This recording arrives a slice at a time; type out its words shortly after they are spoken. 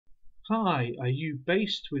Hi, are you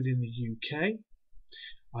based within the UK?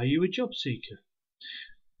 Are you a job seeker?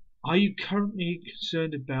 Are you currently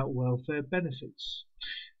concerned about welfare benefits?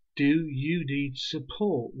 Do you need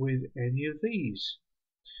support with any of these?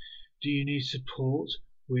 Do you need support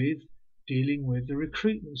with dealing with the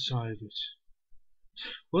recruitment side of it?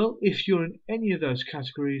 Well, if you're in any of those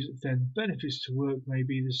categories, then Benefits2work may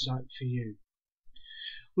be the site for you.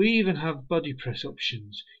 We even have buddy press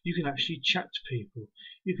options. You can actually chat to people.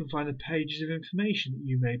 You can find the pages of information that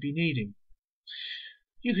you may be needing.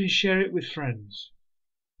 You can share it with friends.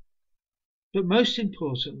 But most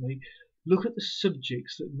importantly, look at the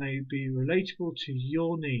subjects that may be relatable to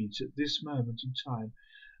your needs at this moment in time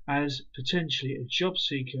as potentially a job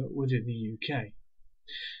seeker within the UK.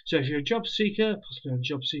 So if you're a job seeker, possibly on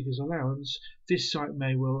job seekers allowance, this site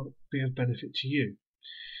may well be of benefit to you.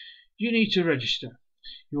 You need to register.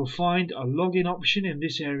 You'll find a login option in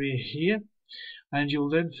this area here, and you'll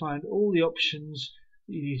then find all the options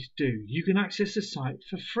that you need to do. You can access the site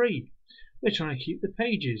for free. We're trying to keep the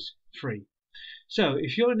pages free. So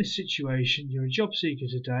if you're in a situation, you're a job seeker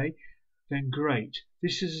today, then great,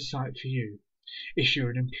 this is a site for you. If you're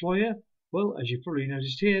an employer, well, as you've probably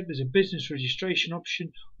noticed here, there's a business registration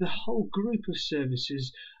option with a whole group of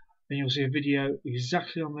services, and you'll see a video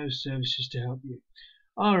exactly on those services to help you.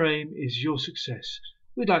 Our aim is your success.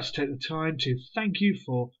 We'd like to take the time to thank you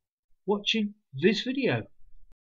for watching this video.